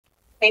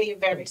A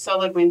very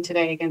solid win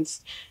today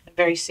against a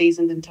very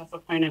seasoned and tough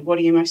opponent. What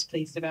are you most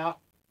pleased about?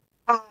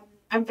 Um,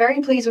 I'm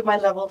very pleased with my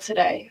level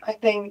today. I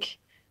think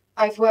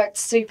I've worked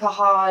super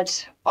hard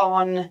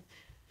on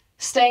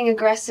staying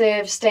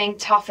aggressive, staying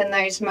tough in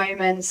those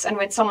moments. And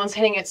when someone's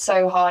hitting it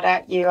so hard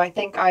at you, I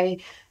think I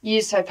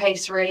used her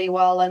pace really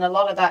well. And a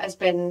lot of that has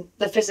been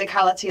the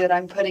physicality that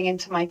I'm putting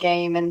into my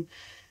game.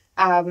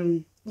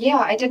 And yeah,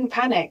 I didn't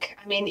panic.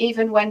 I mean,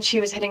 even when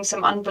she was hitting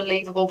some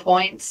unbelievable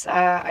points,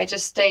 I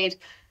just stayed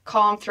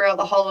calm throughout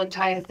the whole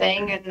entire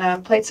thing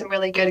and played some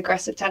really good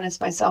aggressive tennis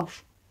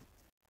myself.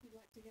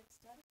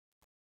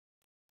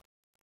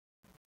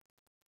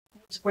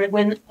 It's a great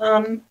win.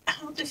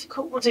 How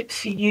difficult was it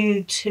for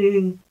you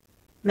to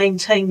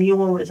maintain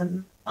your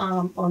rhythm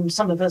on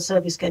some of her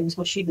service games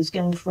where she was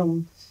going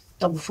from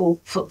double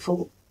foot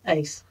full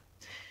ace?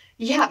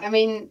 Yeah, I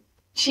mean,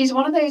 she's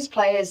one of those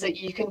players that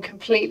you can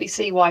completely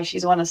see why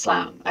she's won a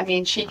slam. I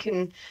mean, she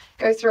can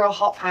go through a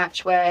hot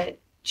patch where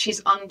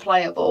she's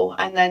unplayable,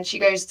 and then she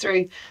goes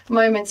through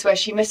moments where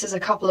she misses a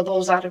couple of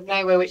balls out of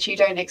nowhere, which you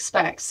don't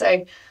expect.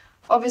 So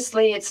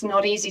obviously it's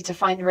not easy to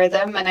find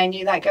rhythm, and I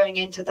knew that going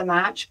into the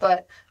match,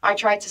 but I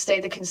tried to stay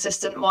the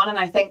consistent one, and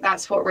I think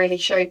that's what really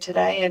showed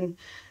today. And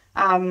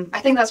I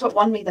think that's what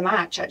won me the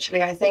match,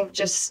 actually. I think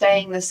just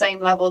staying the same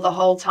level the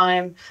whole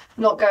time,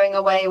 not going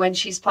away when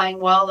she's playing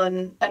well,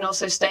 and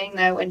also staying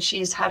there when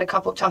she's had a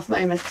couple tough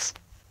moments.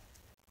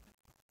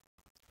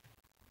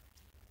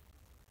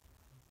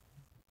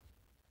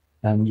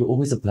 You're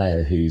always a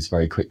player who's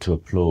very quick to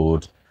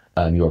applaud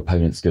your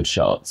opponent's good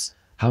shots.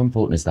 How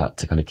important is that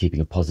to kind of keeping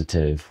a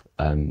positive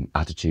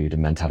attitude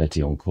and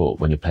mentality on court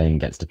when you're playing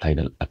against a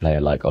player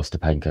like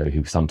Ostapenko,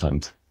 who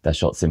sometimes their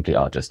shots simply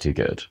are just too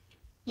good?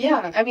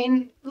 Yeah, I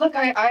mean, look,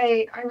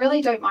 I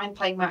really don't mind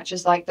playing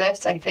matches like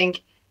this. I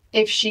think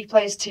if she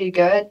plays too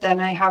good, then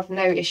I have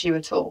no issue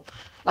at all.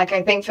 Like,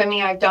 I think for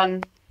me, I've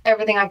done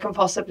everything I can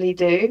possibly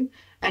do,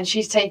 and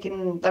she's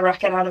taken the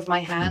racket out of my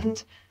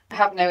hand. I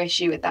have no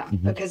issue with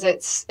that because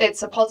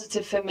it's a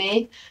positive for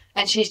me,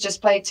 and she's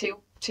just played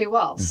too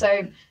well.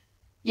 So,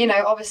 you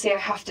know, obviously I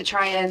have to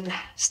try and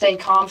stay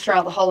calm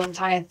throughout the whole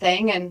entire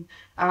thing,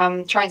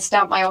 and try and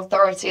stamp my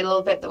authority a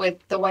little bit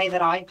with the way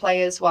that I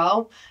play as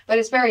well. But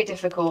it's very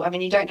difficult. I mean,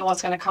 you don't know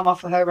what's going to come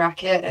off of her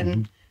racket,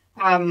 and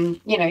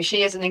you know,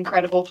 she is an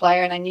incredible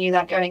player, and I knew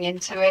that going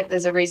into it.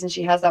 There's a reason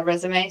she has that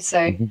resume.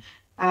 So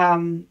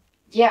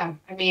yeah,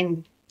 I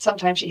mean,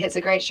 sometimes she hits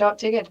a great shot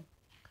too good.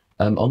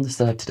 On the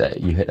serve today,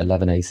 you hit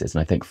 11 aces,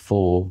 and I think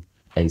 4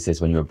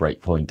 aces when you were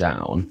break point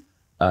down.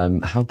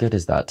 How good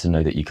is that to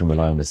know that you can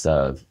rely on the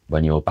serve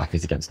when your back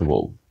is against the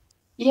wall?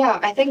 Yeah,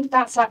 I think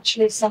that's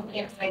actually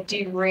something that I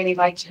do really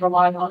like to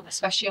rely on,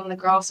 especially on the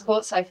grass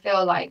courts. I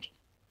feel like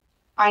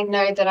I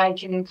know that I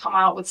can come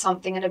out with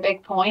something at a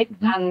big point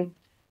and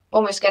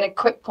almost get a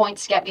quick point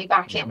to get me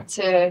back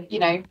into, you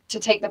know, to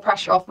take the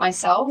pressure off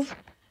myself.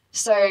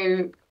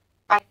 So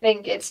I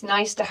think it's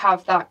nice to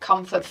have that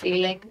comfort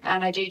feeling,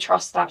 and I do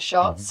trust that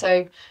shot.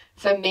 So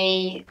for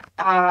me,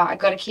 I've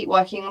got to keep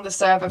working on the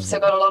serve. I've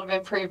still got a lot of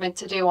improvement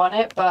to do on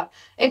it, but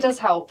it does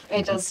help.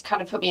 It does kind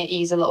of put me at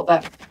ease a little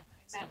bit.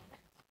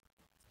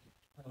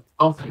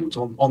 Afterwards,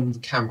 on the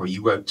camera,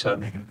 you wrote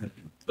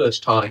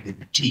first time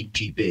in Team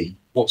GB.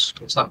 What's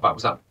that about?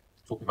 Was that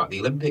talking about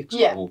the Olympics?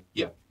 Yeah. Or,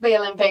 yeah. The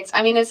Olympics.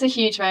 I mean, it's a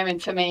huge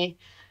moment for me.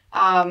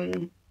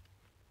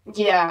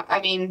 Yeah, I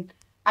mean,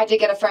 I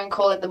did get a phone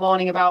call in the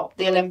morning about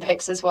the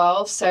Olympics as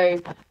well, so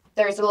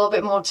there is a little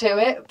bit more to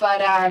it,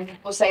 but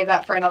we'll save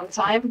that for another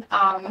time.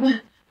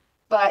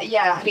 But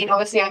yeah, I mean,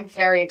 obviously I'm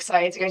very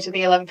excited to go to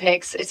the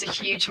Olympics. It's a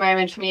huge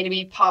moment for me to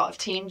be part of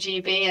Team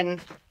GB,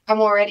 and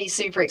I'm already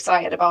super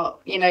excited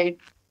about, you know,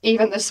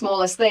 even the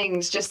smallest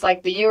things, just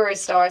like the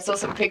Eurostar. I saw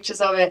some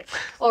pictures of it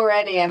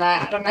already, and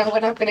I don't know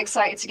when I've been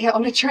excited to get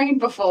on a train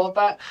before,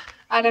 but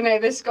I don't know,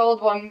 this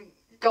gold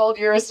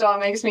Eurostar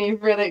makes me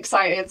really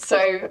excited.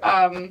 So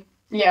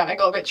yeah, I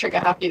got a bit trigger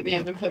happy at the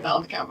end and put that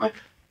on the camera.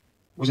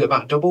 Was it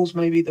about doubles,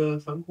 maybe,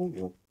 the phone call?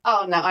 Or?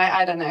 Oh, no,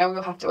 I don't know.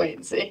 We'll have to wait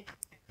and see.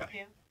 Okay.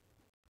 Yeah.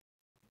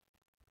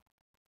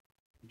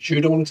 Sure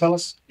you don't want to tell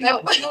us?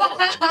 No.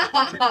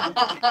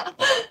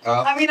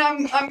 I mean,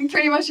 I'm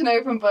pretty much an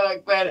open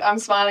book, but I'm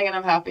smiling and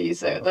I'm happy,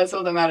 so that's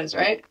all that matters,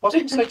 right? I was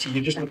going to say to you,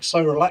 you just look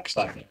so relaxed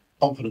out there.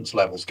 Confidence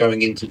levels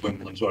going into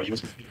Wimbledon as well. You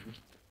must have...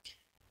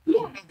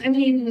 Yeah, I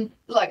mean,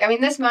 look, I mean,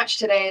 this match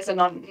today is a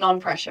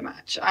non-pressure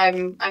match.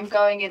 I'm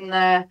going in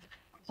there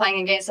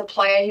playing against a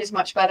player who's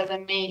much better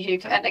than me, who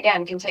can,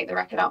 again, can take the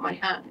racket out of my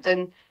hand.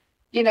 And,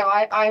 you know,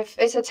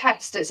 it's a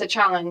test, it's a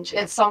challenge.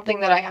 It's something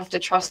that I have to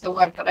trust the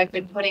work that I've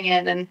been putting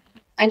in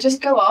and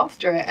just go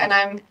after it. And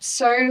I'm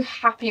so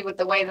happy with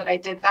the way that I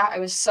did that. I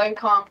was so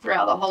calm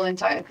throughout the whole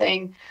entire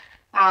thing.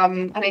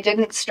 And I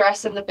didn't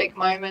stress in the big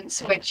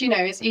moments, which, you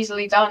know, is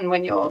easily done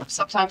when you're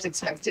sometimes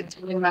expected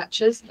to win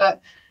matches.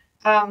 But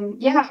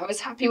yeah, I was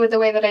happy with the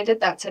way that I did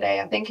that today.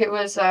 I think it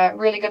was a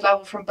really good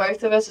level from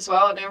both of us as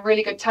well, and a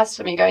really good test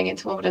for me going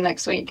into Wimbledon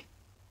next week.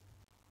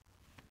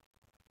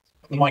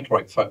 The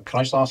microphone. Can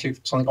I just ask you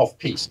something off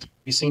piste? Have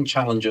you seen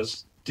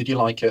Challengers? Did you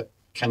like it?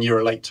 Can you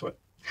relate to it?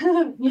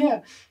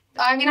 Yeah.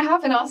 I mean, I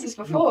have been asked this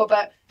before,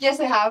 but yes,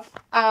 I have.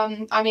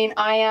 I mean,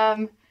 I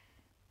am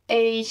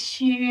a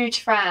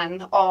huge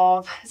fan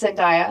of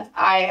Zendaya.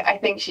 I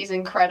think she's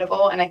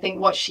incredible, and I think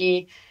what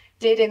she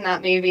did in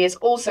that movie is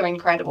also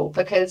incredible,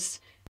 because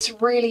it's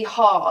really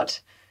hard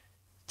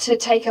to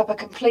take up a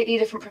completely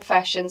different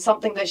profession,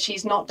 something that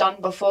she's not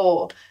done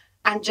before,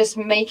 and just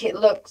make it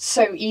look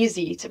so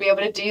easy. To be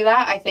able to do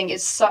that, I think,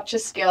 is such a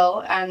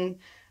skill. And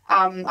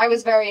I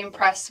was very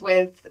impressed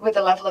with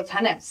the level of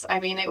tennis.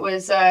 I mean, it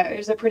was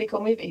a pretty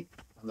cool movie.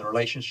 And the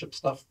relationship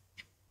stuff?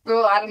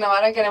 Well, I don't know.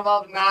 I don't get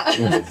involved in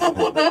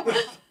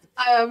that.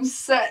 I am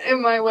set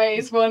in my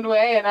ways one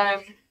way, and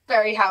I'm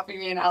very happy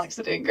me and Alex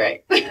are doing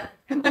great.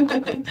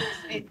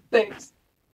 Thanks.